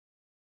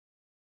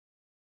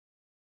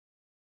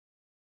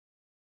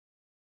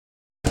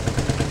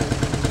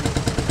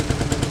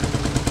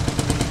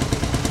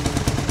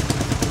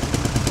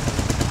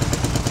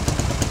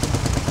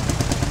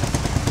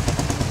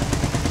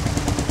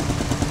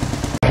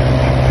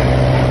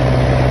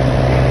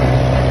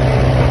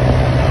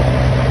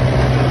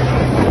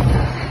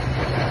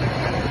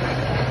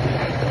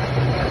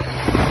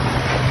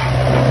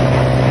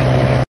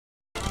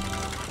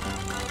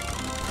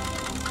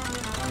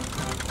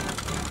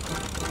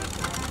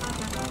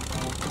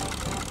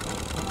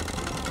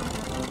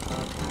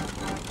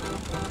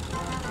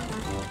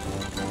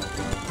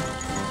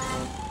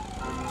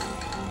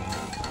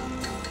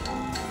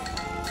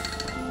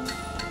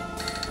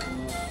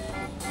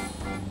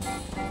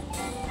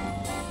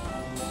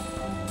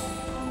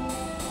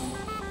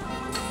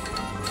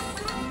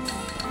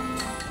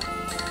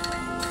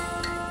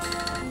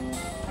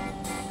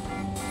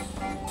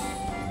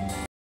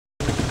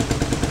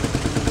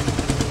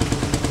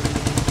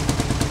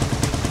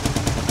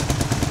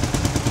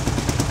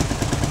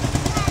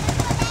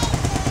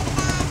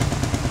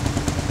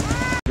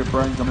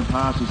Brown coming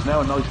past us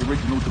now, a nice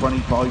original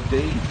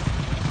 25D.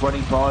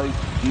 25,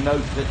 you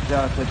note that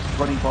that's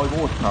 25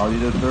 horsepower, you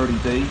did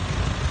 30D,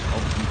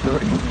 obviously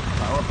 30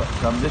 horsepower, but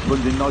this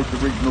one's in nice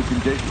original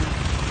condition.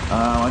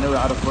 I know it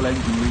had a full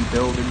engine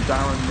rebuild, and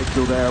Darren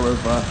Mitchell there of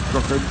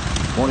Crookham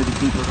wanted to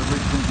keep it in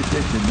original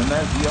condition. And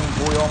there's the young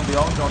boy on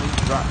behind on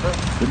each tractor.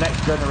 The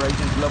next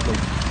generation's lovely.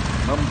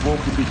 Mum's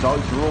walking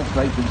beside, so we're all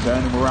safe and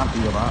sound, and we're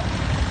happy with that.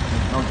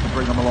 It's nice to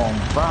bring them along.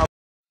 Wow.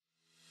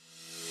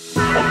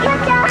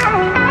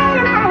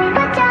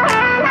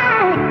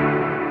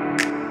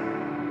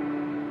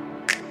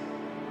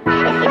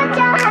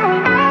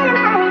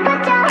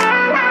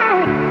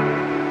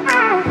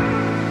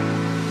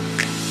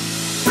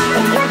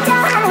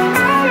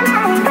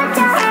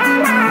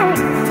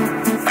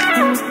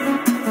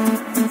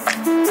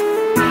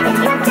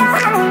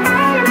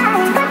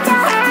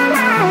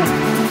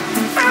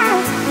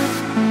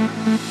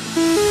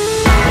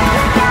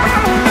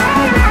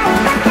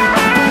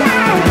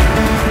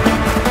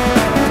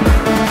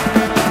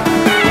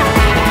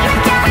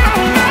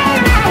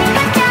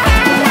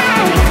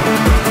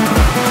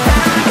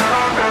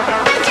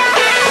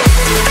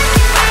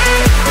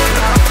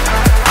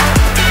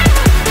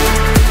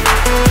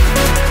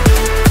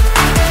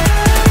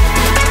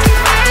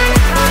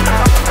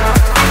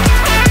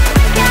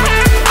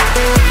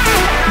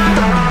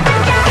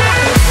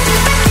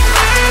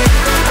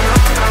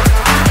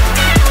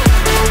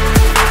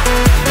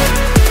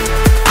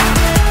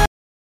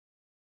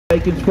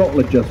 Taking throttle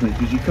adjustments,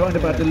 because you kind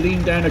of had to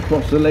lean down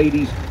across the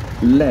lady's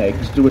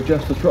legs to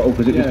adjust the throttle,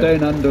 because it was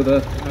down under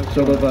the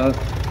sort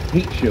of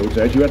heat shields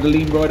there. You had to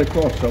lean right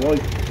across. So I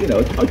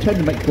tend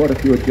to make quite a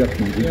few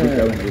adjustments as we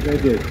go into it. They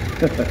did.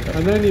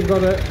 And then you've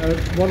got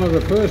one of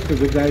the first of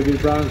the David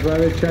Browns where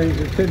they changed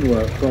the tin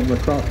work from the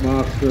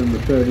Cropmaster and the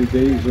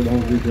 30Ds, the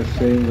ones we've just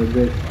seen, with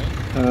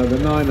the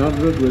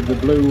 900 with the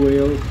blue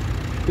wheels.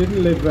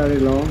 Didn't live very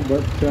long,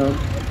 but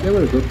they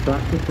were a good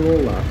tractor for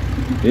all that.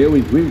 Here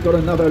we've got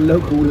another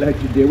local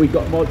legend here. We've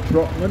got Mike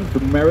Trotman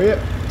from Merriott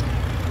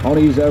on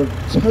his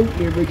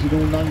totally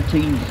original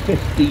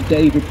 1950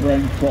 David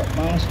Brown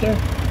Cropmaster.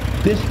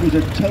 This was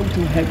a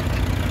total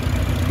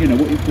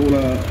what you call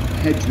a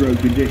hedgerow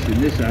condition.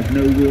 This had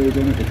no wheels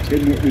on it, the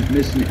tin work was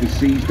missing, it was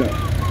seized up.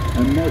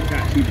 And Mike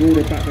actually brought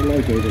it back to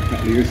life over a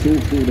couple of years,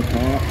 sorted all the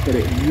parts, but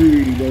it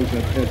really was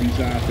a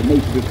disaster.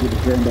 Most of us would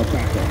have turned our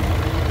back on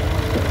it.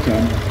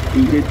 But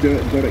he did do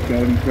it and got it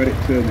going, and credit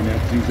to him.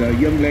 There's a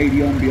young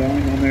lady on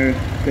behind on their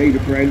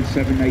David Brown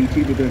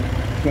 780 with a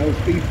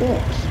 12-speed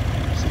box.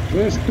 It's the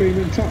first cream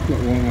and chocolate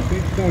one, I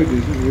think. No, it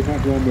isn't. We've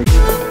had one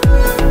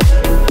with...